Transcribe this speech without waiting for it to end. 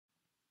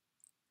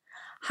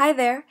Hi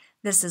there,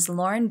 this is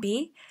Lauren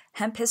B.,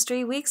 Hemp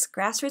History Week's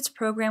Grassroots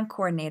Program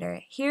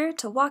Coordinator, here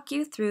to walk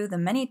you through the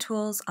many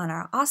tools on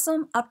our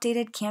awesome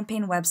updated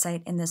campaign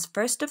website in this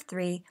first of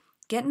 3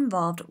 Get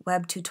Involved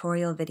web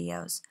tutorial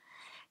videos.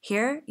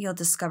 Here, you'll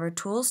discover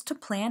tools to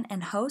plan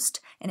and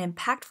host an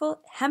impactful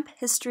Hemp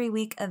History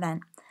Week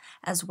event,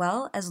 as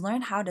well as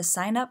learn how to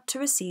sign up to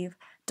receive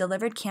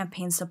delivered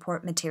campaign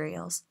support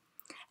materials.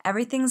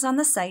 Everything's on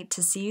the site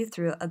to see you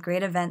through a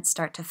great event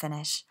start to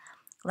finish.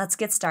 Let's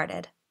get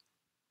started.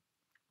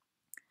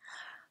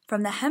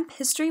 From the Hemp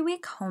History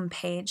Week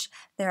homepage,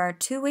 there are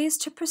 2 ways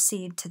to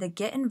proceed to the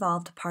Get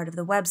Involved part of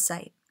the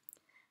website.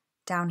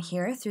 Down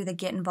here through the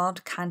Get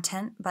Involved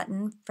Content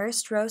button,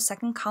 first row,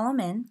 second column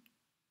in,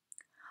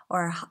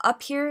 or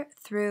up here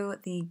through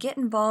the Get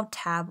Involved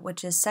tab,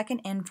 which is second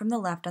in from the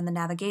left on the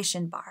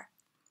navigation bar.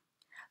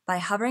 By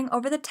hovering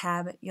over the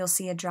tab, you'll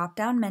see a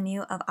drop-down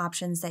menu of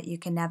options that you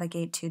can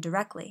navigate to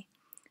directly.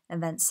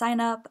 Event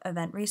sign-up,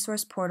 event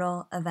resource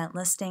portal, event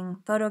listing,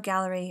 photo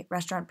gallery,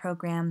 restaurant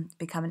program,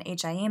 become an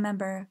HIA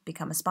member,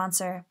 become a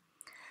sponsor.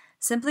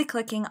 Simply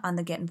clicking on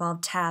the Get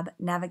Involved tab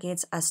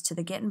navigates us to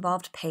the Get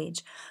Involved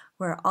page,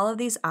 where all of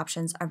these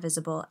options are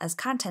visible as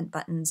content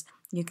buttons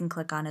you can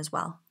click on as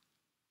well.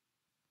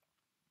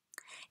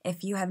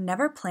 If you have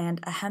never planned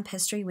a Hemp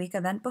History Week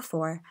event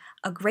before,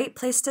 a great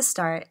place to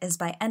start is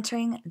by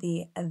entering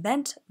the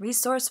Event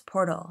Resource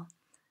Portal.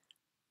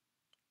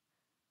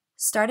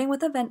 Starting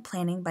with event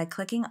planning by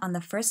clicking on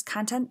the first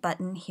content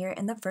button here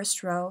in the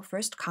first row,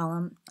 first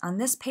column, on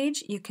this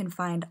page you can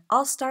find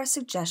all-star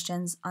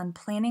suggestions on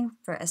planning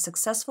for a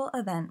successful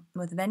event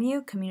with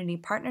venue, community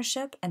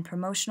partnership, and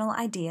promotional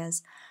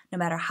ideas, no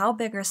matter how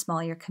big or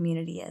small your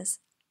community is.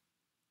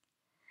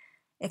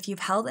 If you've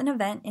held an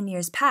event in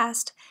years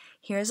past,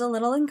 here's a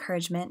little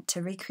encouragement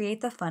to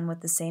recreate the fun with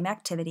the same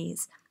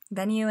activities,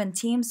 venue, and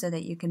team so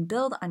that you can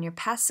build on your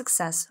past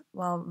success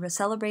while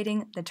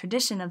celebrating the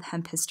tradition of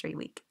Hemp History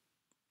Week.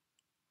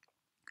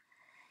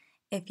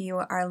 If you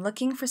are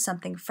looking for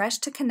something fresh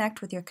to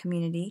connect with your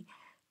community,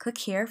 click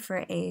here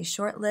for a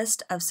short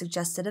list of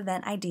suggested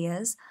event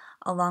ideas,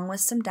 along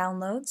with some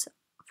downloads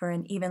for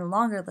an even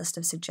longer list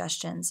of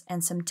suggestions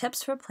and some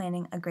tips for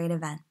planning a great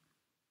event.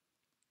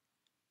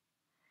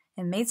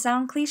 It may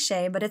sound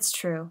cliche, but it's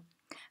true.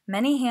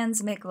 Many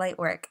hands make light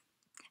work.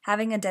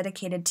 Having a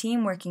dedicated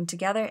team working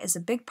together is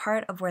a big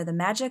part of where the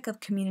magic of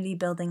community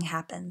building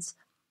happens.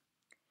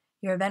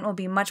 Your event will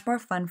be much more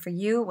fun for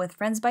you with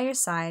friends by your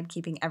side,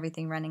 keeping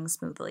everything running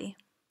smoothly.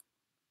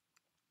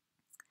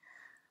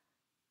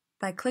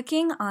 By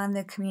clicking on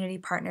the Community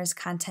Partners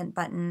Content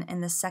button in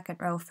the second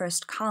row,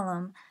 first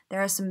column,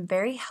 there are some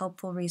very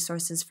helpful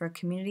resources for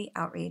community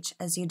outreach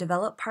as you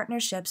develop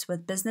partnerships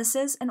with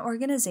businesses and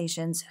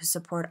organizations who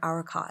support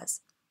our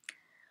cause.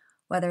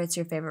 Whether it's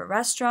your favorite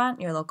restaurant,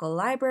 your local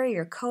library,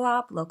 your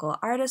co-op, local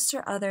artists,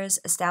 or others,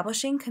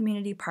 establishing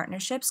community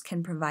partnerships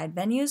can provide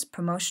venues,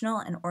 promotional,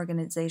 and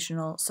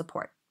organizational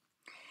support.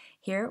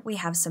 Here we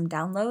have some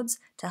downloads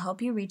to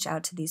help you reach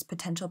out to these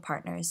potential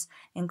partners,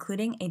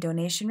 including a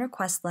donation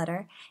request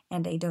letter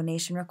and a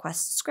donation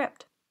request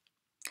script.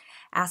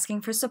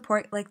 Asking for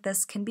support like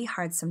this can be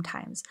hard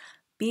sometimes.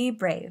 Be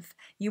brave.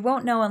 You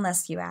won't know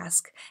unless you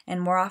ask,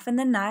 and more often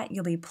than not,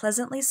 you'll be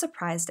pleasantly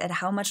surprised at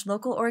how much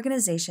local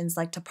organizations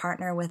like to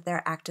partner with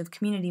their active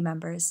community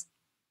members.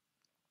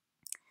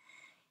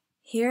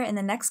 Here in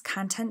the next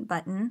content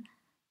button,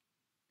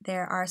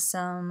 there are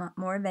some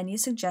more venue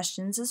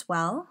suggestions as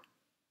well.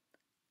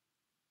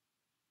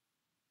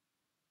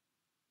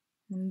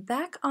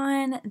 Back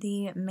on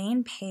the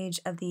main page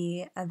of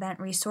the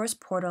event resource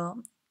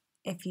portal,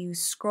 if you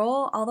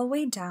scroll all the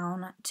way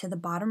down to the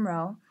bottom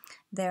row,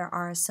 there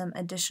are some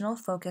additional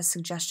focus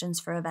suggestions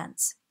for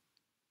events.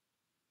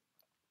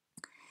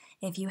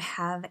 If you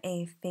have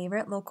a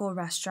favorite local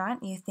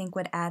restaurant you think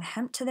would add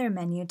hemp to their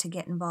menu to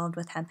get involved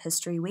with Hemp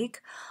History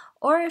Week,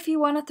 or if you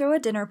want to throw a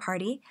dinner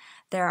party,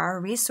 there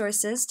are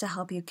resources to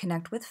help you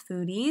connect with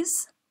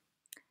foodies,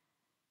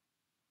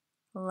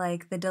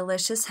 like the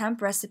delicious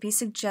hemp recipe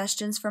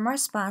suggestions from our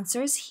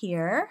sponsors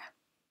here.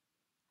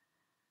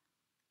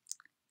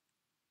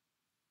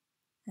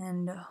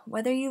 And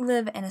whether you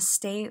live in a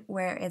state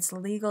where it's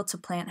legal to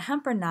plant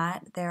hemp or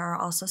not, there are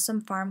also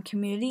some farm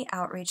community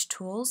outreach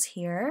tools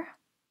here.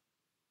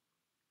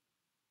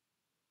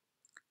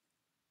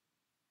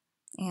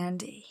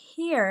 And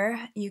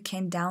here you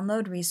can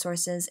download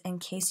resources in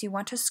case you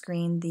want to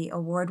screen the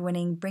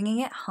award-winning Bringing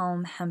It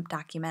Home hemp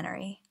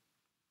documentary.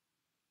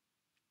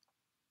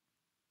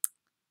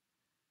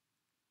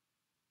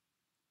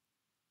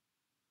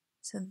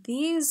 So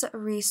these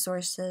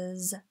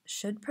resources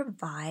should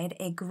provide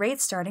a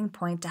great starting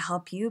point to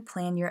help you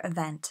plan your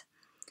event.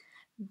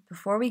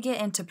 Before we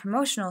get into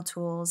promotional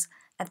tools,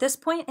 at this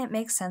point it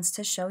makes sense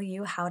to show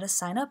you how to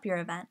sign up your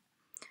event.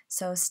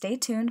 So stay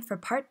tuned for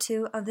part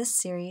 2 of this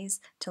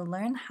series to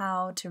learn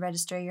how to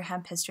register your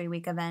Hemp History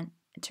Week event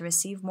and to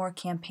receive more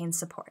campaign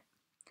support.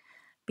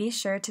 Be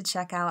sure to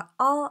check out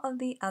all of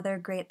the other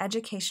great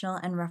educational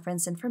and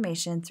reference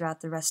information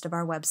throughout the rest of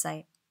our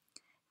website.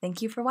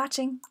 Thank you for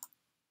watching.